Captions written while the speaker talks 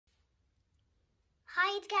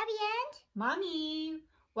Hi, it's Gabby and Mommy.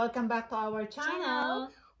 Welcome back to our channel.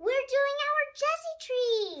 We're doing our Jessie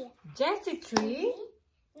tree. Jessie tree?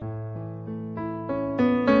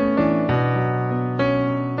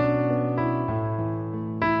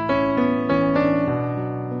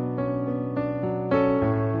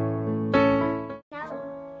 Now,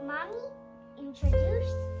 Mommy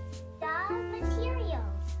introduced the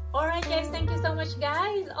materials. Alright guys, thank you so much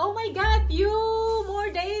guys. Oh my god, few more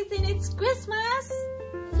days and it's Christmas.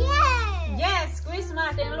 Yes,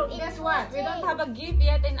 Christmas. And look, guess what? We don't have a gift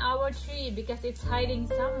yet in our tree because it's hiding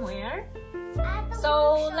somewhere.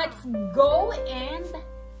 So let's go and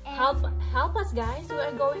help us guys. We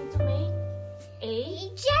are going to make a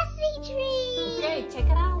Jessie tree. Okay, check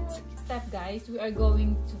it out. Step guys, we are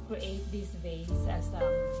going to create this vase as a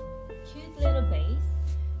cute little vase.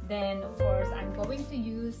 Then of course I'm going to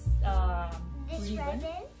use this ribbon.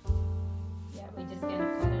 Yeah, we're just gonna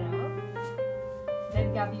cut it out.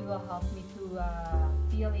 Then Gabby will help me to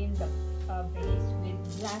fill in the base with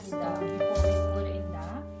plastic before we put in the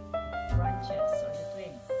branches or the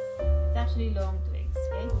twigs. It's actually long twigs,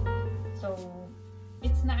 okay? So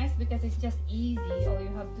it's nice because it's just easy. All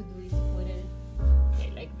you have to do is put it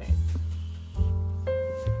like this.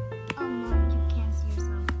 Oh Mom, you can't see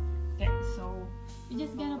yourself. Okay, so we're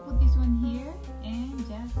just gonna put this one here and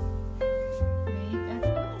just make a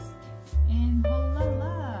twist. And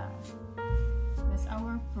voila! That's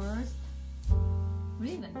our first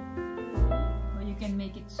ribbon. Or you can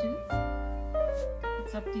make it two.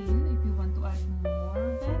 It's up to you if you want to add more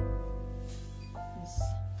of it. Just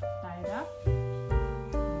tie it up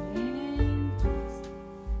and twist.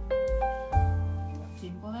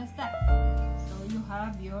 Simple as that. So you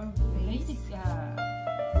have your basic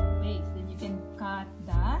base. Then you can cut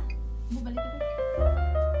the.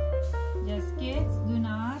 Just kids, do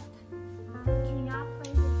not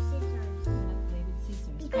play with scissors.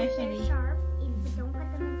 Because especially they're sharp. Don't put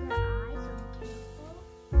them in their eyes, so be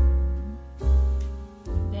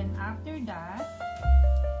careful. Then after that,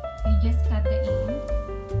 you just cut the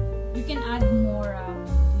end. You can add more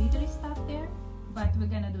glittery stuff there, but we're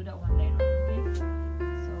gonna do that one later, okay?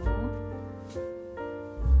 So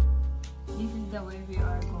this is the way we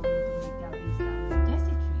are going to make Gabby's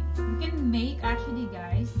Jessie tree. You can make actually,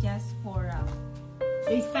 guys, just for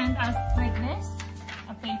they send us like this.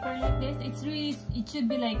 A paper like this. It should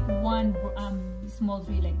be like one small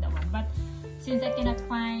tree like that one, but since I cannot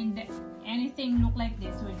find anything look like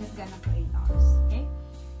this, we're just gonna create ours. Okay,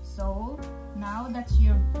 so now that's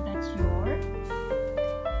your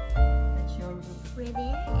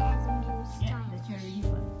ribbon as in yeah, that's your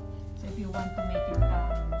ribbon. So if you want to make it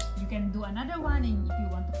you can do another one, and if you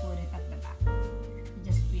want to put it at the back, you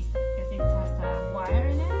just twist it because it has a wire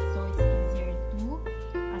in it, so it's easier to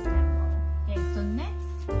assemble. Okay, so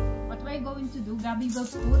next what we're going to do, Gabby will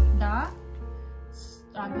put the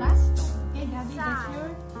glass stone. Okay, Gabby, that's your.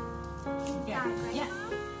 Okay, right yeah, now?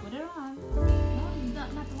 put it on. No,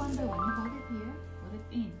 not one by one. You hold it here, put it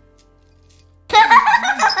in.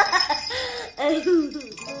 When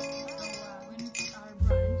we put our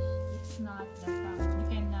branch, it's not that you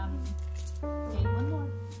can okay, one more.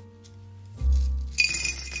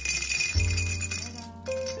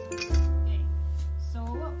 Okay, so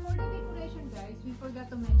for the decoration, guys, we forgot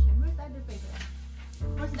to mention. Where's the other paper?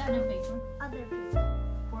 Where's the other paper? Other paper.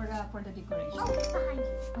 For the decoration. Oh, it's behind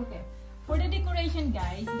you. Okay. For the decoration,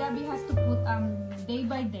 guys, Gabby has to put day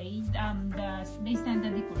by day they send the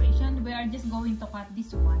decoration. We are just going to cut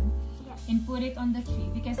this one and put it on the tree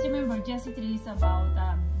because remember, Jessie tree is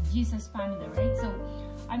about Jesus family, right? So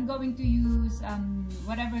I'm going to use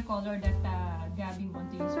whatever color that Gabby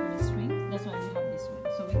want to use for the strings. That's why we have this one.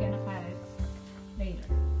 So we're gonna cut it later.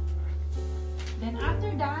 Then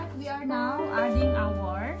after that, we are now adding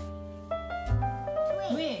our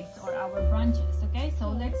twigs or our branches. Okay, so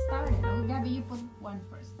let's start it. Oh, Gabby, you put one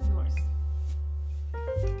first. Yours.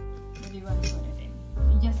 Where do you want to put it in?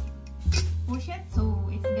 You just push it, so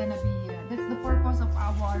it's gonna be. That's the purpose of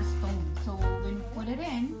our stone. So when you put it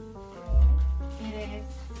in, it is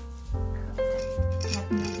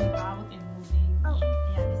not moving out and moving in.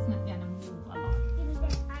 Yeah, it's not gonna move a lot.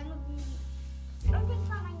 So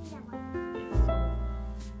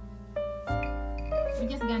we're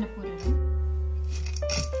just gonna put it in.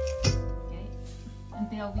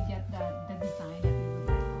 Until we get the design that we would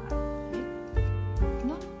like to have. Okay?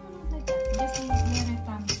 No, not like that. Just let it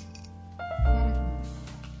move. Okay.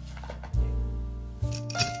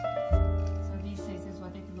 So this is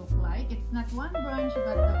what it looks like. It's not one branch,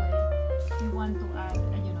 but the way you want to add,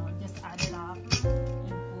 just add it up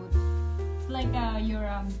and put. It's like you're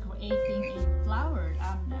creating a flower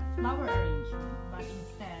arrangement, but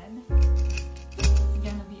instead it's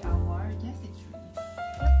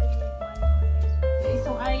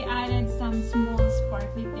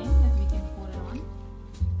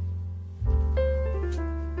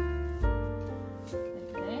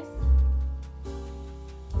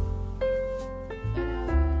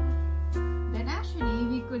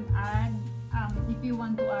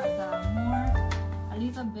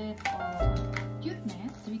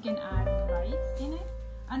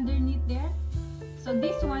So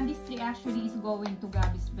this tree actually is going to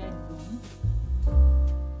Gabby's bedroom.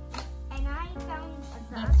 And I found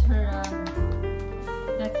a That's her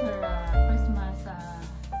Christmas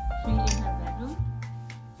tree in her bedroom.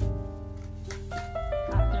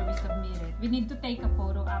 After we submit it, we need to take a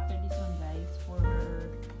photo after this one, guys, for her,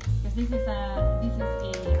 because this is a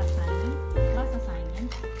assignment, class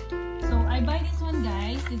assignment. So I buy this one,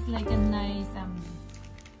 guys. It's like a nice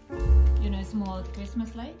you know, small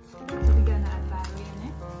Christmas lights. So we're gonna add battery in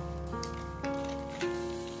it.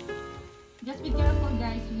 Just be careful,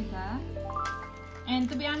 guys, with that. And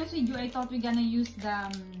to be honest with you, I thought we're gonna use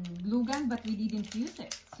the glue gun, but we didn't use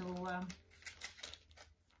it. So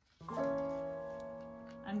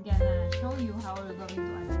I'm gonna show you how we're going to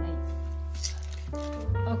add the lights.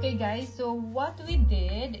 Okay, guys. So what we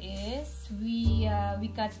did is we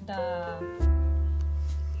cut the.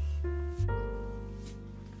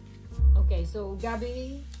 Okay, so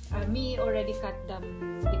Gabby, me already cut the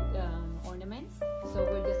ornaments. So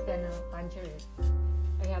we're just gonna puncher it.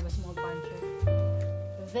 I have a small puncher.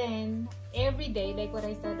 Then every day, like what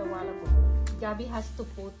I said a while ago, Gabby has to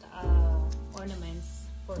put ornaments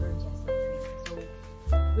for her Jessie tree.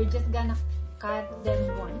 So we're just gonna cut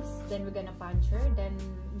them once, then we're gonna puncture. Then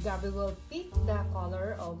Gabby will pick the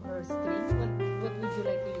color of her string. What would you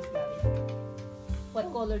like to use, Gabby?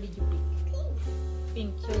 What color did you pick?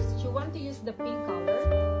 Pink. She want to use the pink color.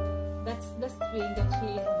 That's the string that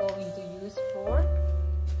she is going to use for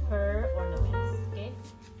her ornaments. Okay,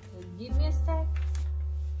 so give me a sec.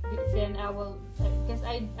 Then I will, because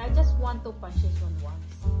I just want to punch this one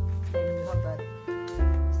once. Then you have a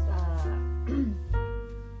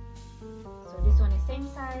so this one is same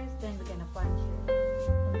size. Then we're gonna punch it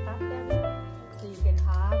on top there, so you can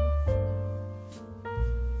have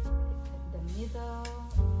the middle.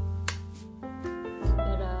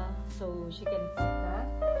 So she can put that.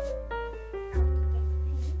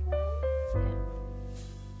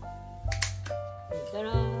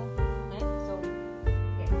 Okay, so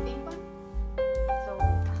okay, pink one. So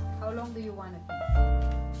how long do you want it?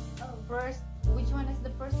 Oh, first, which one is the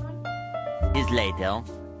first one? Is later.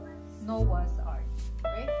 Noah's Ark,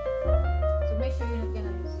 right? So make sure you're not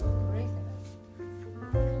gonna lose your eraser.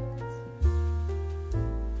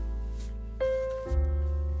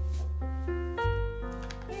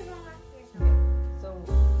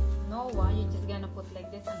 You're just gonna put like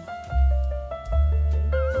this and that.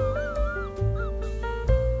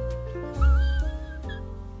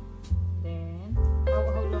 Then how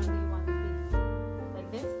long do you want it to be? Like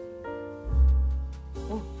this?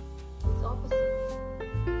 Oh, it's opposite.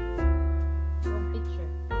 Wrong picture.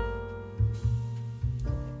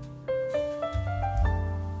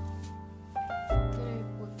 Did I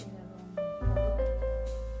put in the wrong photo?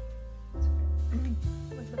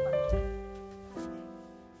 What's the punch?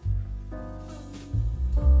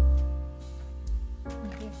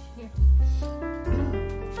 Here.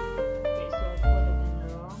 Okay, so I put it in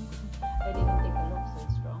wrong. I didn't take a look, so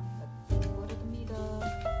it's wrong. But just put it in the middle.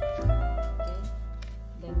 Okay.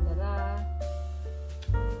 Then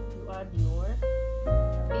you add your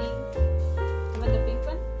pink. You want the pink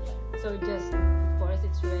one? So just, of course,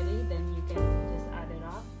 it's ready. Then you can just add it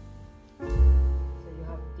up. So you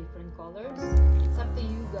have different colors. It's up to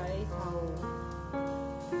you guys how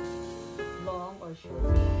long or short you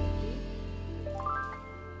want it to be.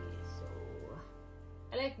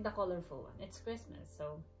 I like the colorful one. It's Christmas,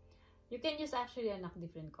 so you can use actually enough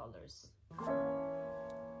different colors.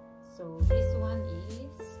 So this one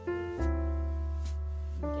is,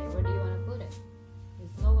 okay, where do you want to put it?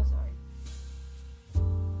 It's Noah's Ark.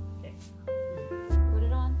 Okay, put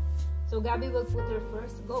it on. So Gabby will put her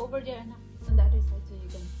first. Go over there on the other side so you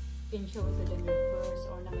can show us then your first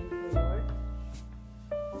ornament for your.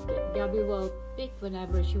 Okay, Gabby will pick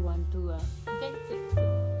whenever she wants to. Okay, pick.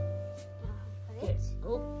 Okay.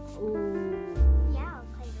 Oh. Yeah, I'll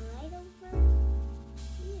put it right over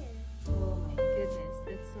here. Oh my goodness,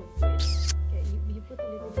 that's so pretty. Okay, you put a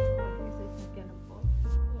little bit more because it's not gonna fall.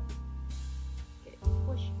 Yeah. Okay,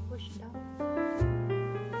 push down.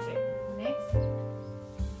 Okay, next. A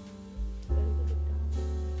little bit down.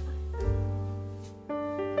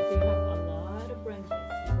 So you have a lot of branches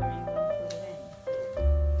where you want to put it in.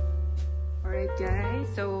 Alright guys,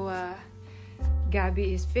 so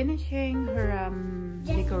Gabby is finishing her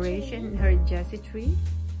decoration, her Jessie tree.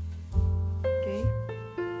 Okay.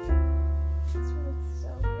 This one's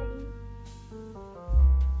so pretty.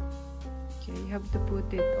 Okay, you have to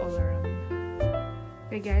put it all around.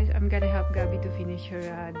 Okay guys, I'm gonna help Gabby to finish her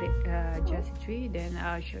Jessie tree. Then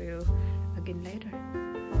I'll show you again later.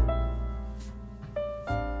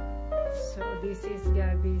 So this is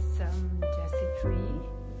Gabby's Jessie tree.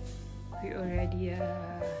 we already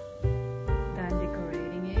done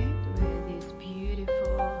decorating it with these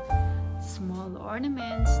beautiful small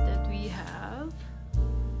ornaments that we have.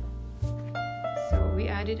 So we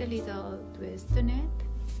added a little twist on it.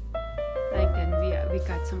 Like then we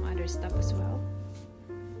got some other stuff as well.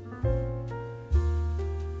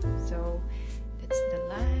 So that's the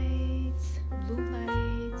lights, blue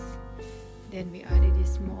lights. Then we added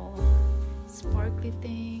this small sparkly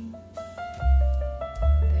thing.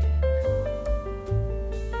 Then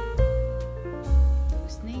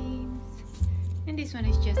those names. And this one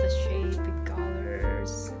is just a shape with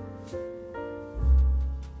colors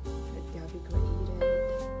that Gabby created.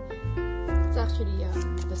 It's actually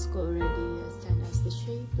the school already sent us the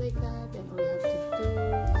shape like that, and all we have to do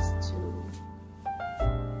is to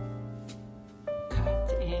cut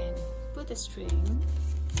and put a string.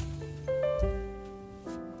 And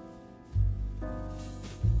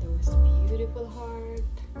those beautiful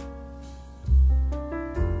heart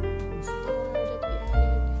and star that we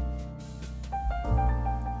added.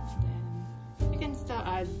 Then you can still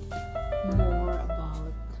add more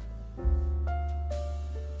about,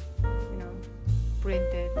 you know,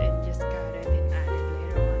 print it and just cut it and add it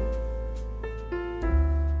later on.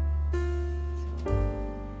 So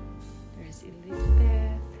there's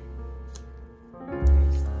Elizabeth,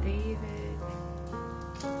 there's David,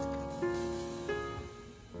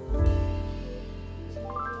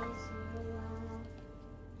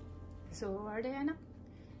 so who are they, anak?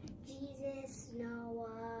 Jesus,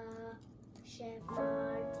 Noah,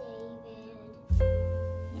 Shepherd,